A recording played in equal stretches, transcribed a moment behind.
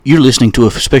You're listening to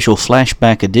a special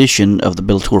flashback edition of the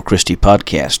Bellator Christi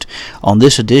podcast. On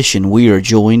this edition, we are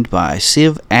joined by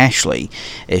Siv Ashley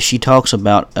as she talks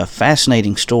about a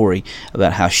fascinating story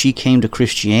about how she came to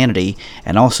Christianity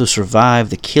and also survived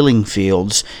the killing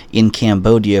fields in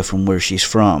Cambodia from where she's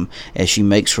from as she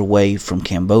makes her way from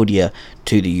Cambodia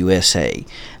to the USA.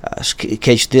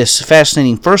 Catch this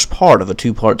fascinating first part of a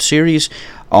two-part series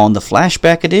on the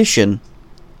flashback edition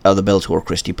of the Bellator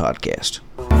Christi podcast.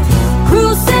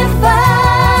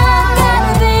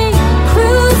 Crucified, be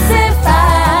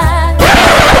crucified.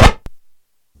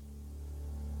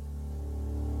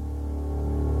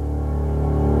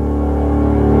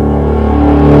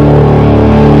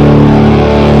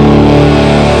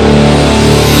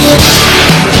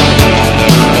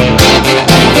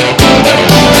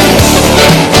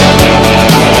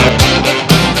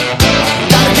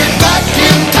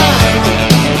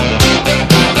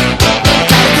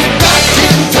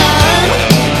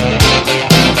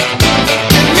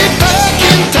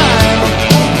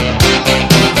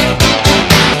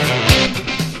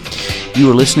 You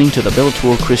are listening to the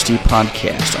Bellator Christi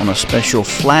podcast on a special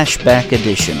flashback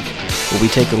edition where we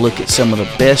take a look at some of the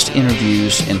best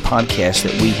interviews and podcasts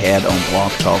that we had on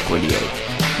Blog Talk Radio.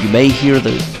 You may hear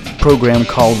the program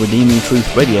called Redeeming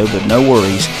Truth Radio, but no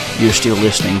worries, you're still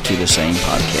listening to the same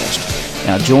podcast.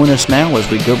 Now join us now as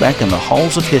we go back in the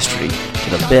halls of history to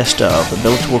the best of the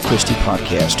Bellator Christi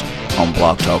podcast on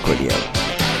Blog Talk Radio.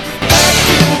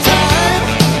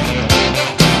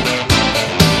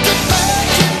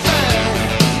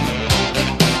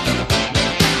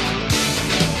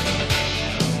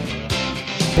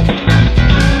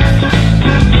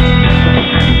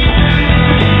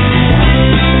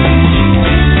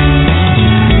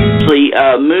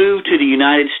 Moved to the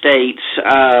United States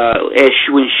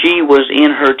when she was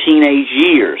in her teenage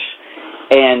years,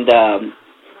 and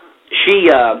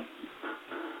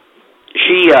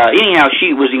anyhow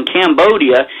she was in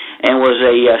Cambodia and was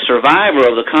a survivor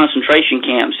of the concentration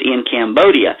camps in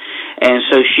Cambodia. And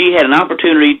so she had an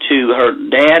opportunity her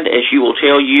dad, as she will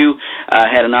tell you,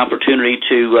 had an opportunity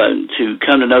to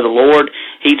come to know the Lord.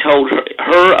 He told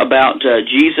her about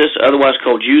Jesus, otherwise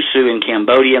called Jusu in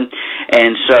Cambodia.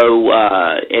 And so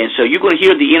you're going to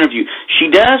hear the interview. She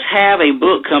does have a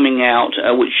book coming out,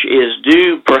 which is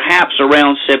due perhaps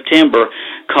around September,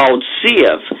 called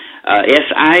Siv,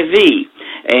 S-I-V.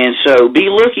 And so be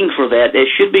looking for that. It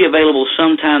should be available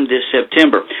sometime this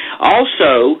September.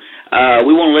 Also,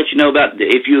 we want to let you know about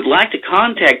if you'd like to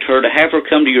contact her to have her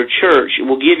come to your church,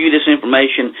 we'll give you this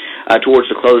information towards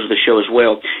the close of the show as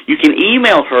well. You can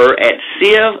email her at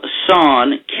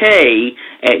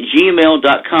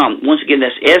sivsonk@gmail.com. Once again,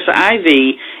 that's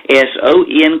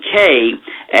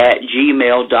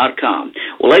SIVSONK@gmail.com.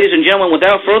 Well, ladies and gentlemen,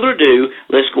 without further ado,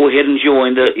 let's go ahead and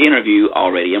join the interview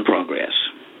already in progress.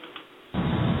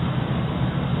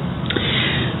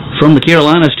 From the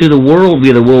Carolinas to the world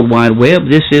via the World Wide Web,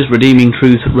 this is Redeeming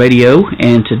Truth Radio,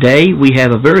 and today we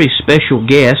have a very special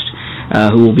guest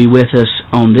who will be with us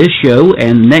on this show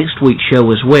and next week's show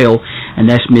as well, and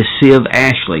that's Miss Siv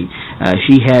Ashley.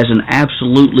 She has an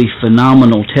absolutely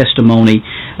phenomenal testimony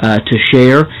to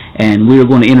share, and we are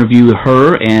going to interview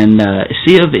her. And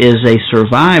Siv is a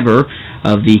survivor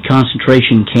of the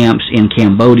concentration camps in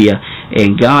Cambodia,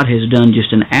 and God has done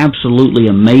just an absolutely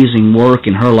amazing work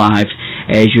in her life,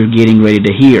 as you're getting ready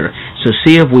to hear. So,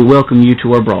 Siv, we welcome you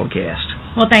to our broadcast.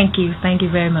 Well, thank you. Thank you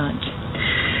very much.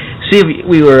 Siv,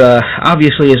 we were,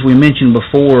 obviously, as we mentioned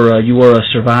before, you were a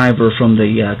survivor from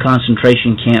the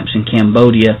concentration camps in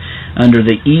Cambodia under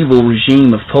the evil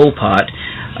regime of Pol Pot.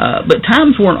 But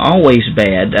times weren't always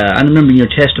bad. I remember in your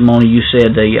testimony you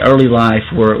said the early life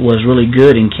was really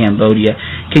good in Cambodia.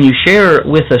 Can you share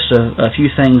with us a few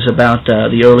things about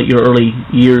your early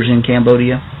years in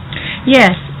Cambodia?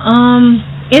 Yes.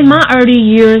 In my early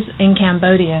years in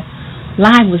Cambodia,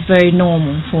 life was very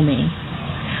normal for me.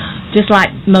 Just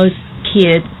like most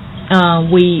kids,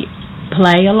 we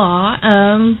play a lot,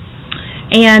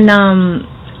 and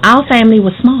our family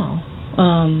was small.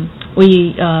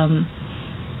 We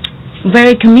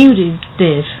very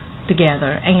communicative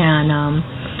together, and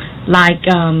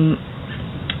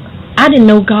I didn't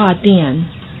know God then.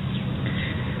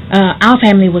 Our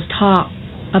family was taught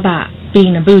about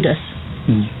being a Buddhist.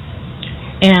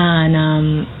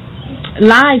 And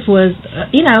life was,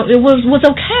 it was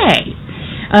okay.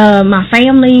 My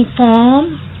family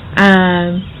farm.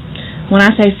 When I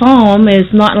say farm,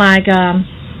 it's not like a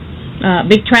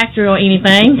big tractor or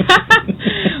anything.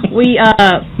 We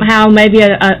have maybe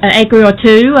an acre or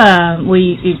two.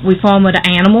 We farm with an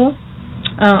animal,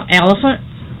 elephant,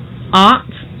 ox.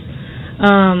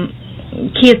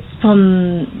 Kids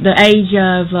from the age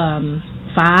of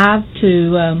 5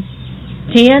 to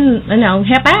 10,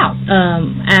 help out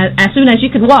as soon as you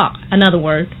could walk. In other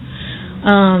words,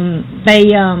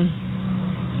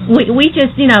 we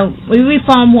just we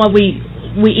farm what we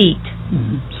eat.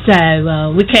 Mm-hmm. So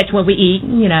we catch what we eat,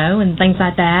 and things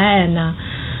like that. And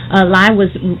life was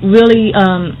really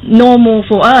normal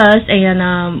for us, and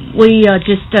we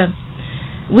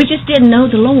just didn't know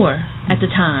the Lord at the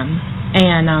time.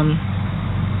 And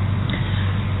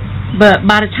but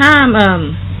by the time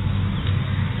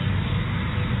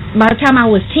I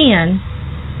was 10,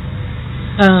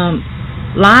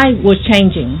 life was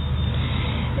changing,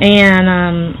 and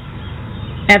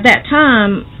at that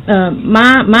time,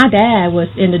 my dad was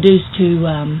introduced to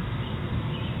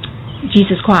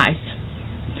Jesus Christ.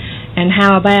 And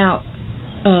how about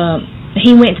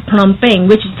he went to Phnom Penh,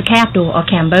 which is the capital of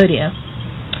Cambodia.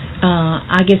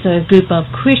 I guess a group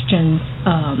of Christians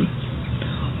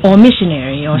or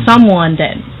missionary or someone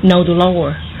that know the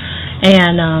Lord,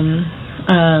 and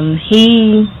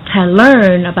he had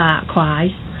learned about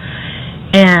Christ,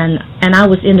 and I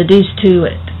was introduced to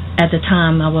it at the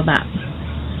time. I was about,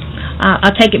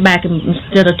 I'll take it back,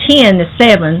 instead of 10 to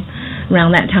 7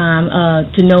 around that time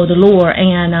to know the Lord.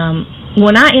 And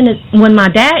when my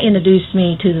dad introduced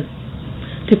me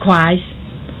to Christ,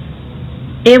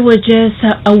 it was just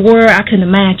a word I couldn't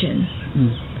imagine.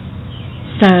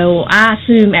 So I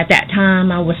assumed at that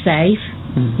time I was safe.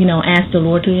 Asked the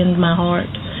Lord to enter my heart.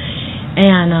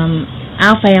 And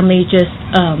our family just,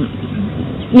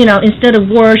 instead of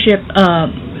worship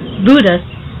Buddha,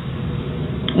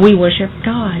 we worship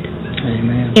God.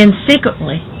 Amen. And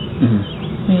secretly.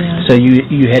 Yeah. So did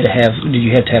you have to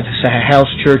have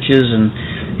house churches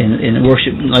and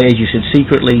worship, like as you said,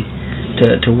 secretly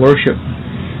to worship?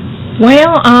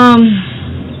 Well,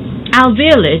 our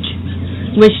village,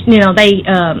 which they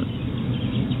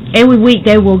every week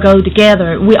they will go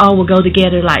together. We all will go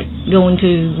together, like going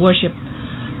to worship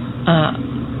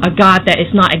a God that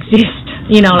is not exist.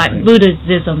 Like right.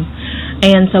 Buddhism,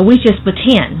 and so we just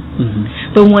pretend.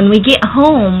 But when we get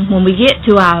home, when we get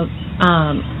to our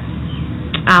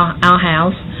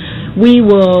house, we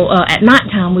will at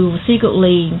nighttime we will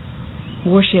secretly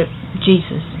worship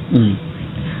Jesus.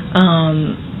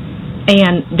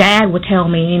 And Dad would tell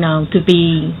me, not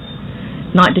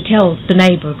to tell the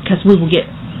neighbor, because we will get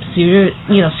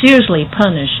seriously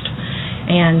punished.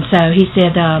 And so he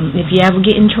said, if you ever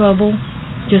get in trouble,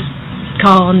 just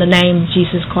call on the name of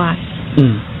Jesus Christ.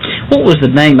 What was the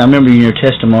name? I remember in your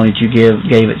testimony that you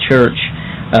gave at church.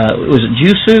 Was it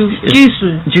Jusu?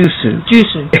 Jusu.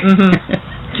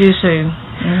 Jusu.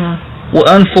 Well,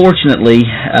 unfortunately,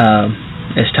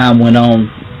 as time went on,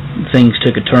 things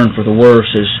took a turn for the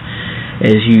worse,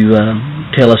 as you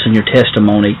tell us in your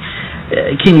testimony.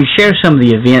 Can you share some of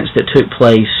the events that took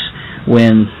place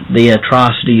when the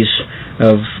atrocities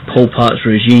of Pol Pot's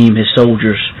regime, his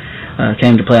soldiers,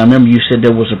 came to play? I remember you said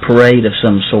there was a parade of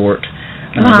some sort.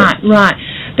 Right.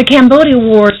 The Cambodia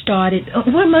War started,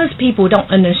 what most people don't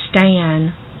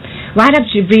understand, right up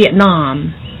to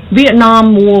Vietnam.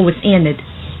 Vietnam War was ended,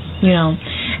 and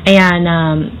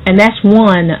that's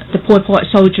when the Pol Pot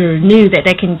soldier knew that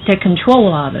they can take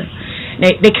control of it.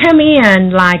 They come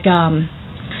in like,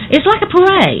 it's like a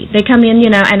parade. They come in,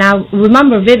 and I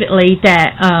remember vividly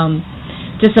that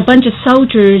just a bunch of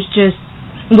soldiers just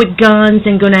with guns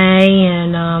and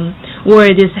grenades, and where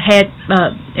it is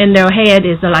in their head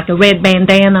is like a red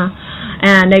bandana,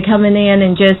 and they coming in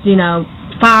and just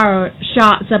fire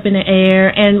shots up in the air.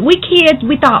 And we kids,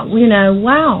 we thought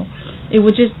wow, it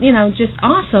was just just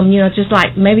awesome, just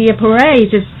like maybe a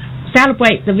parade, just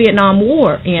celebrate the Vietnam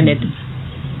War ended.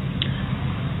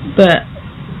 But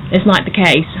it's not the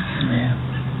case. Yeah.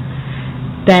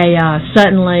 They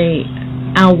suddenly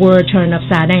our world turned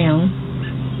upside down.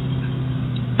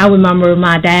 I remember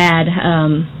my dad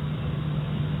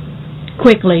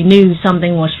quickly knew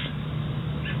something was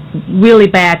really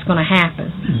bad's going to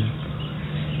happen.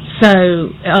 So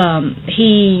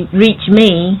he reached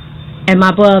me and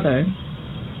my brother,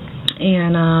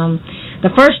 and the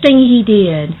first thing he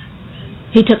did,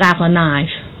 he took out a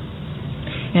knife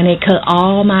and he cut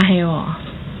all my hair off.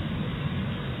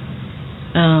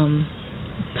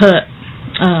 Put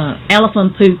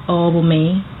elephant poop all over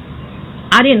me.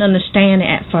 I didn't understand it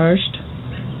at first,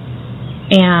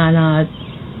 and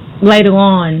later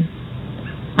on,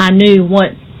 I knew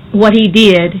what he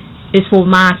did is for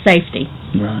my safety.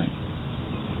 Right.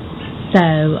 So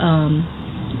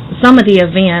some of the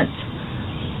events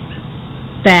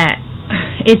that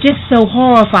it's just so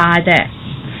horrified that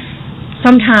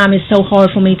sometimes it's so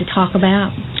hard for me to talk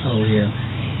about. Oh yeah.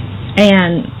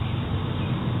 And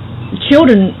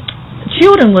children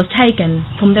was taken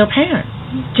from their parents.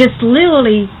 just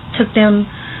literally took them.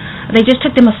 They just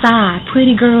took them aside.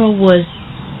 Pretty girl was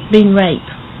being raped.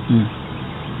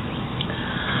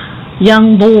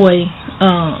 Young boy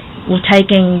was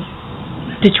taken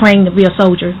to train to be a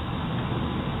soldier.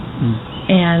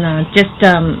 And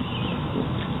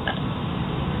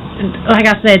like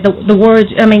I said, the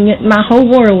words, I mean, my whole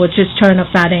world was just turned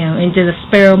upside down into the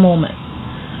spare moment.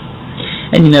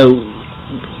 And you know,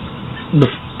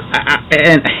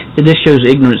 and this shows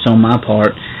ignorance on my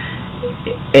part,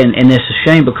 and it's a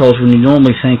shame, because when you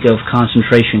normally think of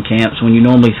concentration camps, when you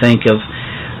normally think of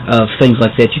things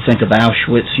like that, you think of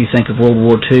Auschwitz, you think of World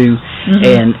War II,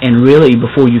 and really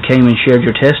before you came and shared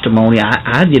your testimony,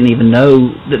 I didn't even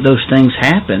know that those things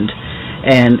happened,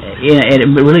 and it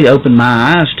really opened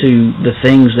my eyes to the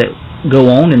things that go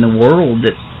on in the world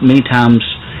that many times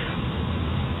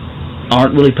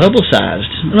aren't really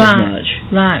publicized as much.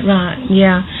 Right,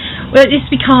 yeah. Well, it's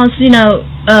because,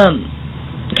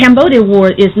 Cambodia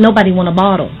war is nobody want a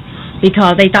bottle,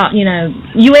 because they thought,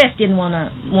 U.S. didn't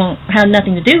have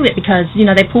nothing to do with it, because,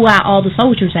 they pull out all the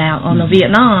soldiers out on the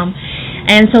Vietnam,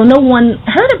 and so no one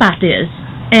heard about this.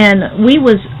 And we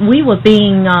were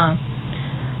being,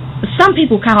 some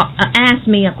people asked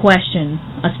me a question,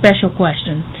 a special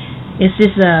question. Is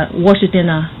this worse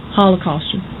than a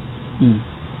Holocaust?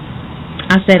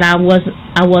 I said I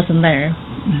wasn't there,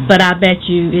 but I bet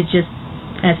you it's just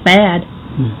as bad.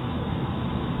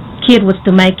 Kids were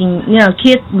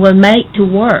made to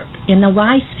work in the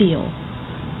rice field.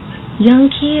 Young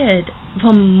kid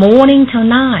from morning till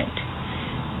night.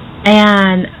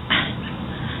 And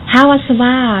how I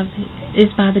survived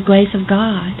is by the grace of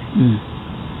God.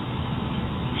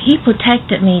 He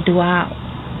protected me throughout.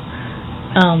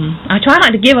 I try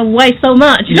not to give away so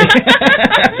much.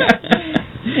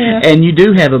 Yeah. And you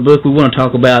do have a book we want to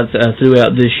talk about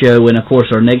throughout this show, and of course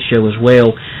our next show as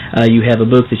well. You have a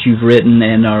book that you've written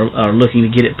and are looking to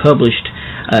get it published,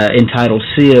 entitled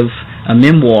Civ, a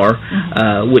memoir,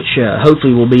 which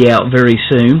hopefully will be out very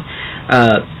soon.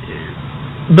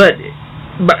 But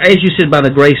as you said, by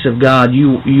the grace of God,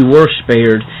 you were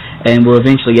spared and were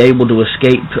eventually able to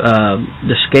escape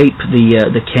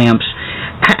the camps.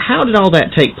 How did all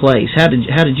that take place? How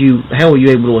were you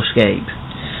able to escape?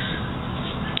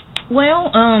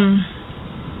 Well,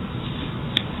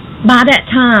 by that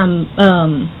time,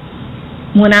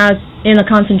 when I was in a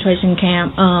concentration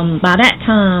camp, by that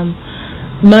time,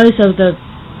 most of the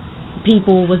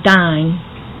people was dying.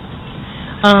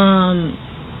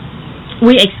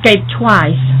 We escaped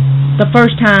twice. The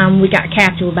first time we got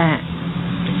captured back,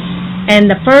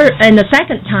 and the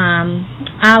second time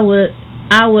I was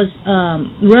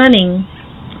running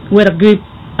with a group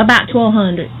about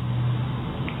 1,200.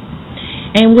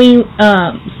 And we,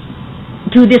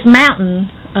 through this mountain,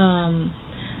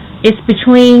 it's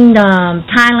between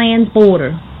Thailand's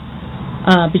border,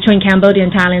 between Cambodia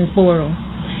and Thailand's border.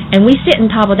 And we sit on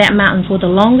top of that mountain for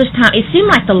the longest time. It seemed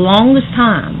like the longest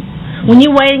time. When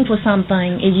you're waiting for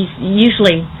something, it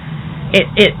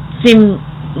seemed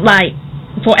like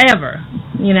forever,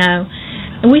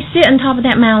 And we sit on top of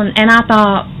that mountain, and I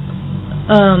thought,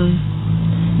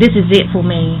 this is it for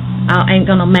me. I ain't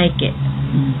gonna make it.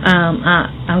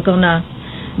 I'm gonna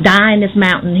die in this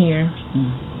mountain here.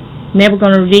 Never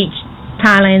gonna reach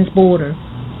Thailand's border.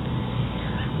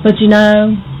 But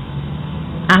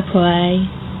I pray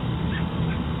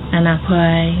and I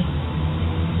pray.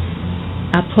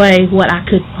 I pray what I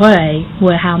could pray,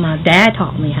 how my dad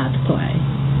taught me how to pray.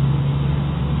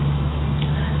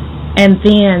 And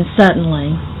then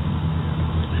suddenly,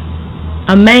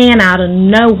 a man out of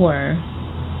nowhere,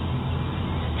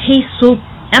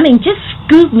 just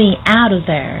scooped me out of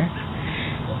there.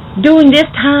 During this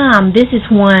time, this is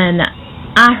when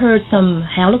I heard some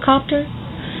helicopter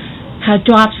had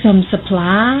dropped some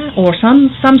supply or some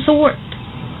sort.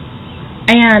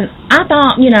 And I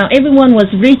thought, everyone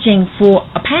was reaching for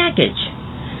a package.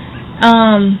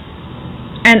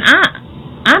 And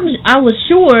I was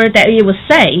sure that it was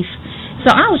safe, so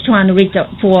I was trying to reach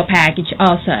up for a package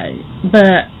also.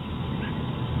 But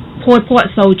Port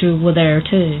soldiers were there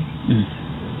too.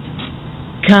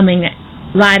 Coming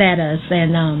right at us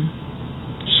and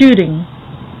shooting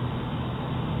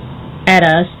at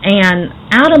us, and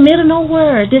out of middle of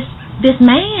nowhere, this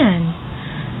man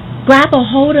grabbed a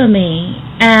hold of me,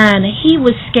 and he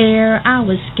was scared. I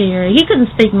was scared. He couldn't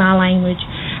speak my language.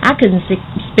 I couldn't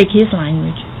speak his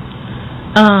language.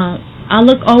 I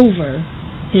looked over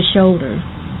his shoulder.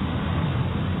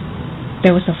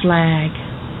 There was a flag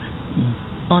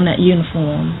on that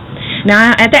uniform.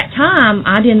 Now, at that time,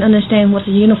 I didn't understand what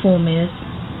the uniform is.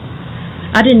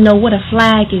 I didn't know what a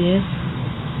flag is,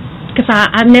 because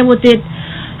I never did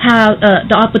have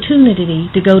the opportunity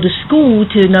to go to school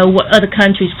to know what other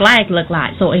countries' flag look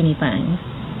like or anything.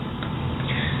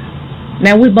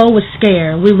 Now we both were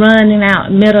scared. We running out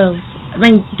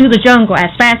through the jungle as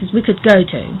fast as we could go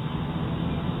to.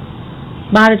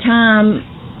 By the time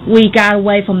we got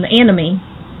away from the enemy,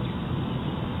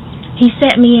 he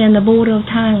set me in the border of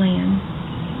Thailand,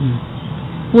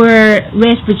 where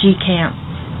refugee camp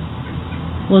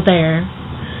was there.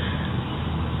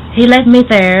 He left me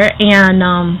there, and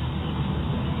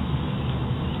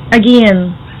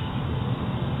again,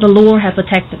 the Lord has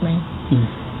protected me.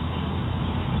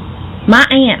 My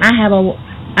aunt, I have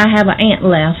an aunt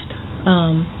left.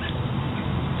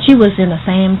 She was in the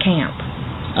same camp.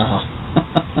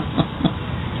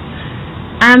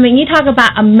 I mean, you talk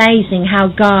about amazing how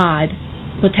God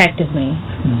protected me.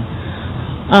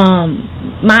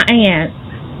 My aunt,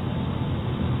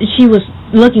 she was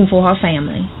looking for her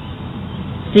family,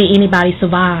 see anybody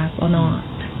survive or not,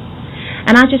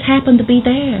 and I just happened to be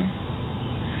there.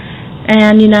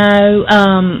 And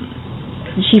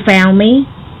she found me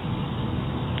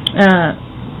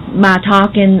by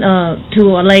talking to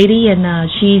a lady, and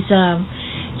she said,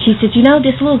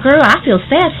 this little girl, I feel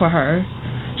sad for her.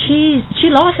 She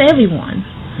lost everyone.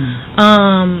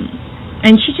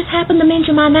 And she just happened to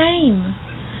mention my name.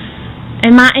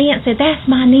 And my aunt said, that's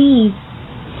my niece.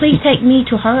 Please take me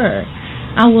to her.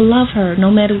 I will love her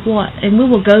no matter what. And we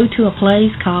will go to a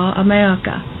place called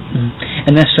America.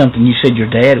 And that's something you said your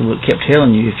dad kept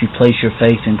telling you, if you place your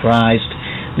faith in Christ,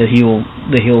 that he'll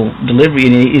deliver you.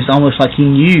 And it's almost like he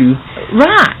knew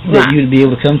that you'd be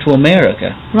able to come to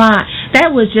America. Right.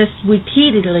 That was just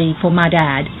repeatedly for my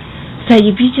dad. Say,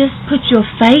 if you just put your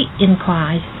faith in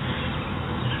Christ,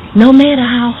 no matter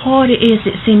how hard it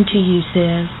seemed to you,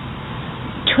 sis,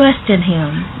 trust in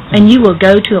Him, and you will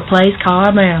go to a place called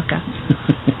America.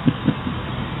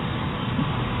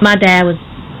 My dad was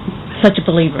such a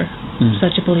believer.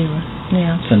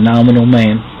 Yeah. Phenomenal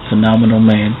man.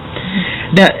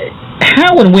 Now,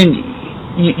 how and when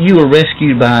you were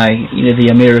rescued by the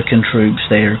American troops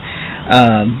there,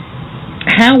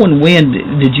 how and when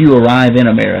did you arrive in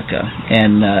America?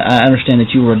 And I understand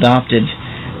that you were adopted.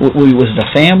 Was it a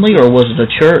family or was it a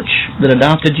church that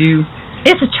adopted you?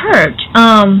 It's a church.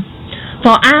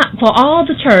 For all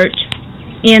the church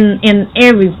in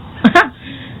every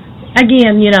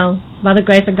again, by the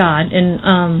grace of God and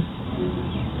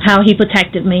how He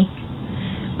protected me.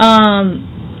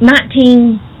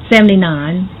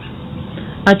 1979,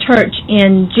 a church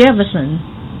in Jefferson,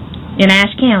 in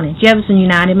Ashe County, Jefferson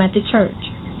United Methodist Church,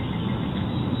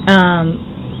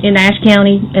 in Ashe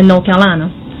County in North Carolina.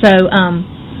 So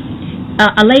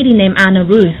a lady named Anna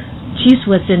Ruth, she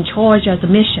was in charge of the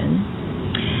mission,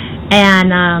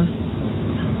 and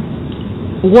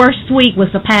Worth Sweet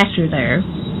was the pastor there.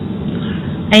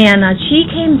 And she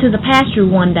came to the pastor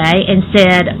one day and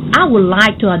said, I would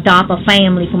like to adopt a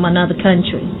family from another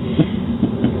country.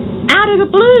 Out of the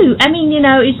blue. I mean,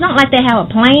 it's not like they have a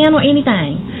plan or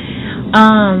anything.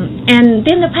 And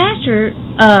then the pastor,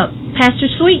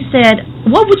 Pastor Sweet said,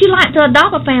 what would you like to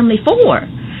adopt a family for?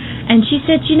 And she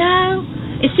said,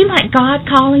 it seemed like God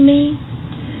calling me.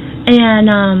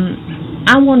 And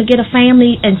I want to get a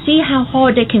family and see how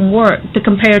hard they can work to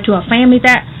compare to a family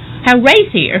that have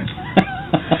raised here.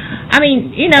 I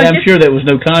mean, I'm sure there was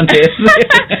no contest.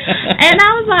 And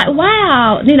I was like,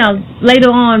 wow. Later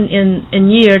on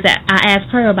in years that I asked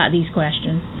her about these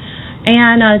questions.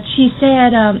 And she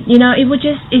said,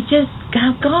 it's just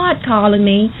God calling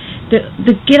me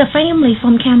to get a family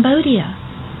from Cambodia.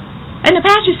 And the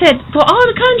pastor said, for all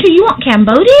the country, you want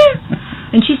Cambodia?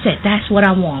 And she said, that's what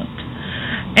I want.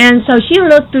 And so she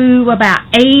looked through about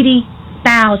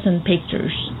 80,000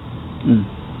 pictures.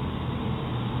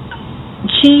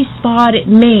 She spotted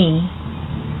me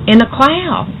in the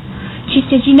crowd. She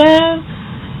said,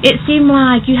 it seemed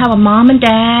like you have a mom and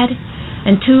dad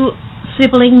and two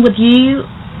siblings with you,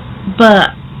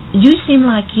 but you seem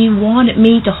like you wanted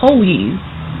me to hold you.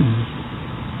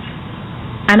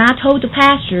 And I told the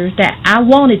pastor that I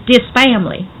wanted this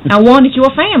family. I wanted your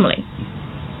family.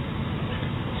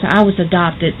 So I was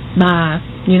adopted by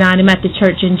United Methodist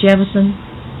Church in Jefferson,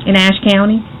 in Ashe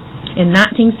County, in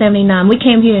 1979. We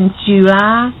came here in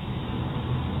July.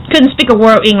 Couldn't speak a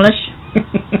word English.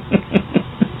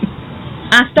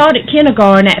 I started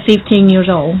kindergarten at 15 years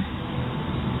old.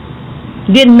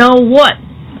 Didn't know what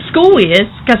school is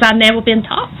because I've never been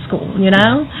taught school,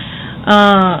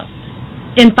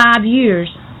 In 5 years,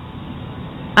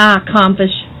 I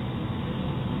accomplished,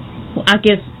 I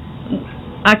guess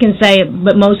I can say it,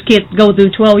 but most kids go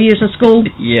through 12 years of school.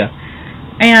 Yeah.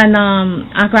 And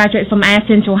I graduated from Ash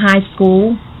Central High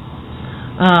School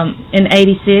in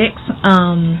 86.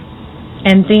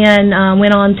 And then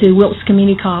went on to Wilkes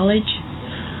Community College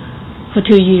for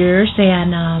 2 years,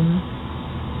 and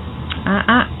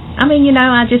I mean, you know,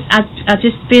 I just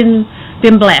been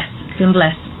blessed.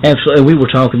 Absolutely. We were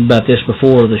talking about this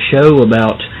before the show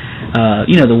about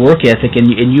you know, the work ethic, and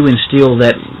you instill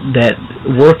that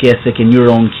work ethic in your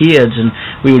own kids. And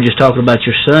we were just talking about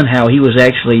your son, how he was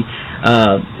actually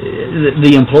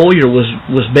the employer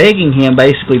was begging him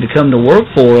basically to come to work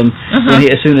for him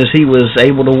as soon as he was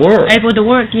able to work.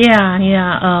 Yeah.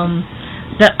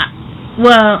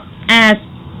 Well, as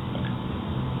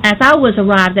I was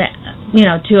arrived at, you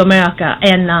know, to America,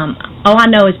 and all I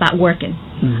know is about working.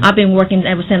 Mm-hmm. I've been working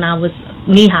ever since I was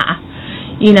knee-high,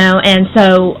 you know, and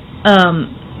so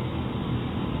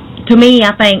to me,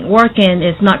 I think working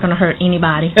is not going to hurt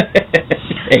anybody.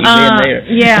 Amen there.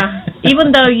 Yeah.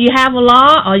 Even though you have a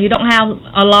law or you don't have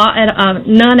a law,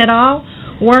 none at all,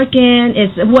 working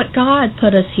is what God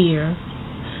put us here,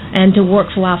 and to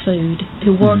work for our food,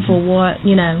 to work for what,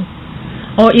 you know.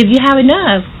 Or if you have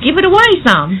enough, give it away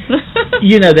some.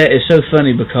 You know, that is so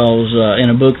funny because in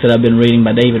a book that I've been reading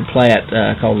by David Platt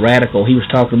called Radical, he was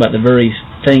talking about the very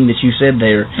thing that you said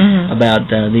there about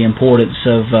the importance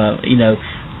of, you know,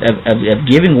 of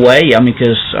giving away. I mean,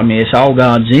 because it's all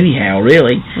God's anyhow,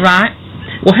 really. Right.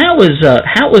 Well, how is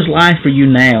life for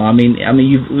you now? I mean,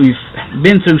 we've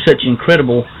been through such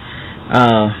incredible,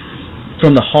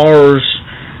 from the horrors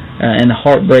and the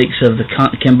heartbreaks of the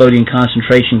Cambodian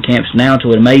concentration camps now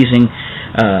to amazing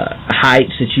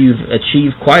heights that you've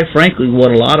achieved. Quite frankly,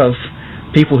 what a lot of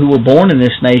people who were born in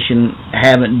this nation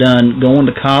haven't done, going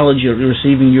to college or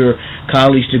receiving your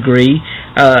college degree.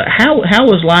 How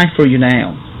is life for you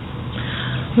now?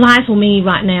 Life for me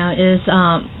right now is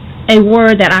a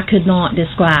word that I could not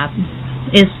describe.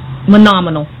 It's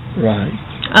phenomenal. Right.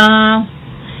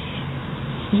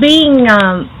 Being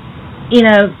you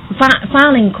know,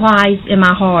 finding Christ in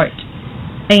my heart,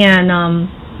 and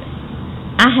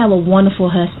I have a wonderful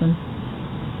husband.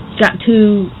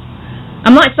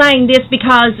 I'm not saying this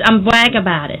because I'm brag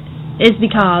about it. It's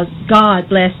because God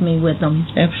blessed me with them.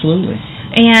 Absolutely.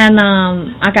 And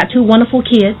I got 2 wonderful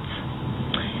kids.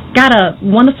 Got a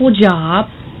wonderful job.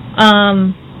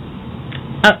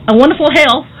 A wonderful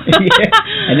health. Yeah,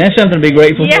 and that's something to be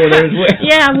grateful for there as well.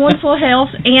 Yeah, wonderful health,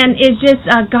 and it's just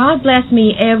God bless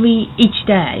me each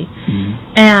day,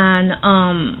 and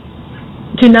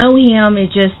to know Him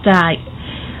is just like,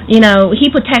 you know,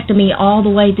 He protected me all the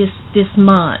way this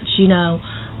much. You know,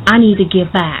 I need to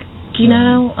give back. You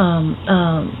know,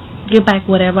 give back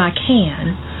whatever I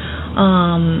can,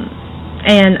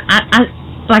 and I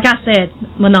like I said,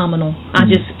 phenomenal. I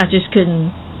just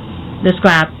couldn't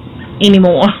describe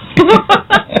anymore.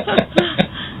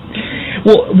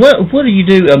 Well, what do you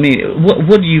do? I mean,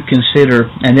 what do you consider?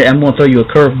 And I'm going to throw you a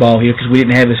curveball here because we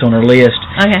didn't have this on our list.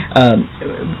 Okay.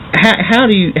 How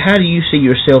do you see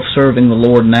yourself serving the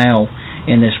Lord now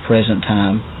in this present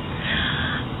time?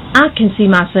 I can see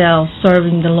myself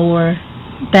serving the Lord.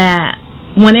 That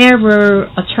whenever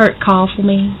a church calls for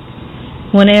me,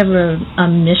 whenever a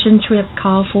mission trip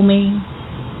calls for me,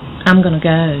 I'm going to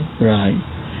go. Right.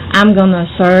 I'm going to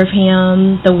serve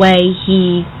Him the way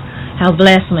He has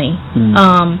blessed me,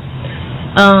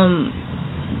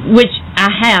 which I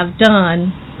have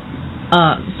done,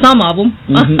 some of them.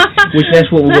 Which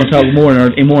that's what we're going to talk more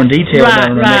in detail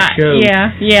about on our next show.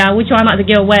 Yeah. We try not to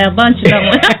give away a bunch of them.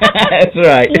 That's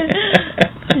right.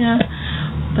 Yeah.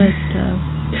 But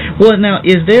well, now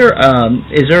is there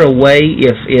a way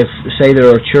if say there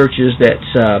are churches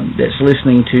that's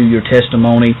listening to your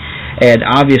testimony, and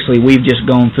obviously we've just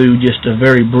gone through just a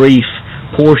very brief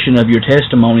portion of your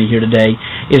testimony here today,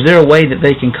 is there a way that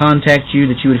they can contact you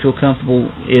that you would feel comfortable?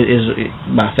 Is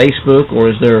by Facebook, or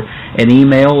is there an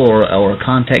email or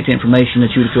contact information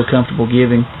that you would feel comfortable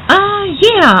giving?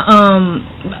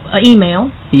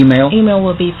 Email. Email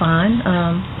will be fine.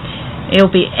 It'll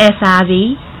be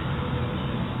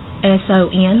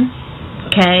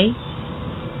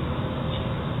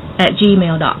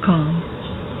SIVSONK@gmail.com.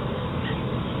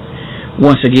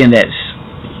 Once again, that's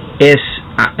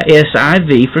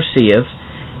SIV for Siv,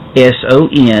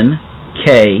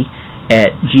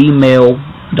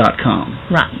 SONK@gmail.com.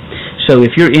 Right. So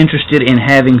if you're interested in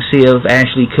having Siv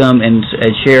actually come and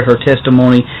share her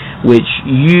testimony, which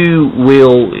you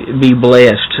will be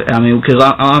blessed. I mean, because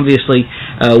obviously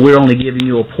we're only giving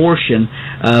you a portion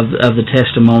of the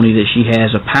testimony that she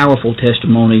has, a powerful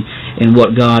testimony in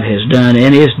what God has done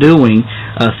and is doing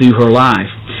through her life.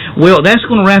 Well, that's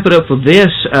going to wrap it up for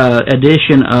this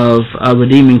edition of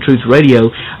Redeeming Truth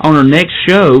Radio. On our next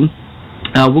show,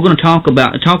 we're going to talk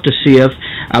to Siv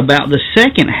about the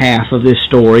second half of this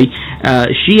story.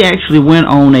 She actually went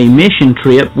on a mission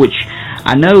trip, which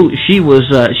I know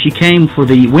she came for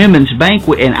the women's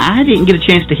banquet, and I didn't get a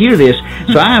chance to hear this.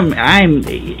 So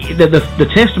the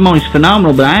testimony is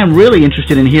phenomenal, but I am really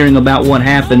interested in hearing about what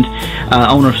happened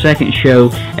on our second show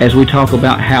as we talk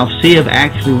about how Siv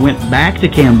actually went back to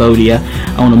Cambodia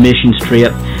on a missions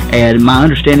trip. And my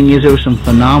understanding is there were some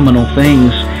phenomenal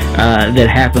things that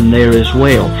happened there as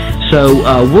well. So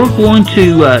we're going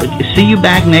to see you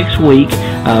back next week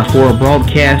for a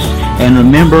broadcast, and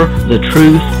remember, the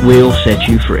truth will set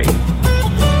you free.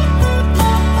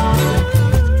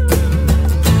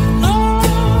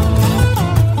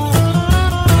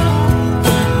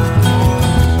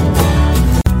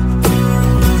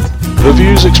 The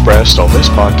views expressed on this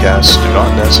podcast do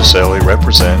not necessarily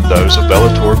represent those of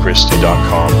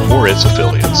BellatorChristi.com or its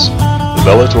affiliates. The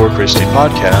Bellator Christi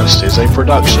podcast is a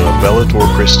production of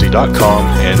BellatorChristi.com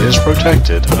and is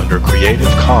protected under Creative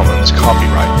Commons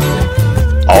copyright.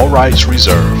 All rights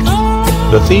reserved.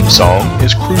 The theme song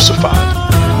is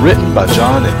Crucified, written by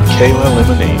John and Kayla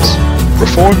Lemonese,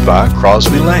 performed by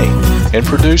Crosby Lane, and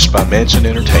produced by Mansion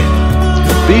Entertainment.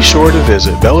 Be sure to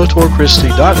visit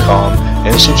BellatorChristi.com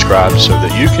and subscribe so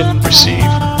that you can receive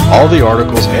all the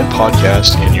articles and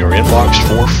podcasts in your inbox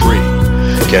for free.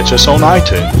 Catch us on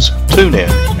iTunes, TuneIn,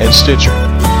 and Stitcher.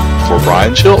 For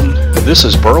Brian Chilton, this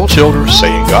is Burl Childers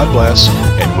saying God bless,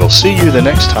 and we'll see you the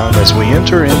next time as we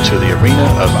enter into the arena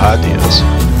of ideas.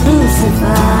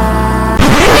 Crucified.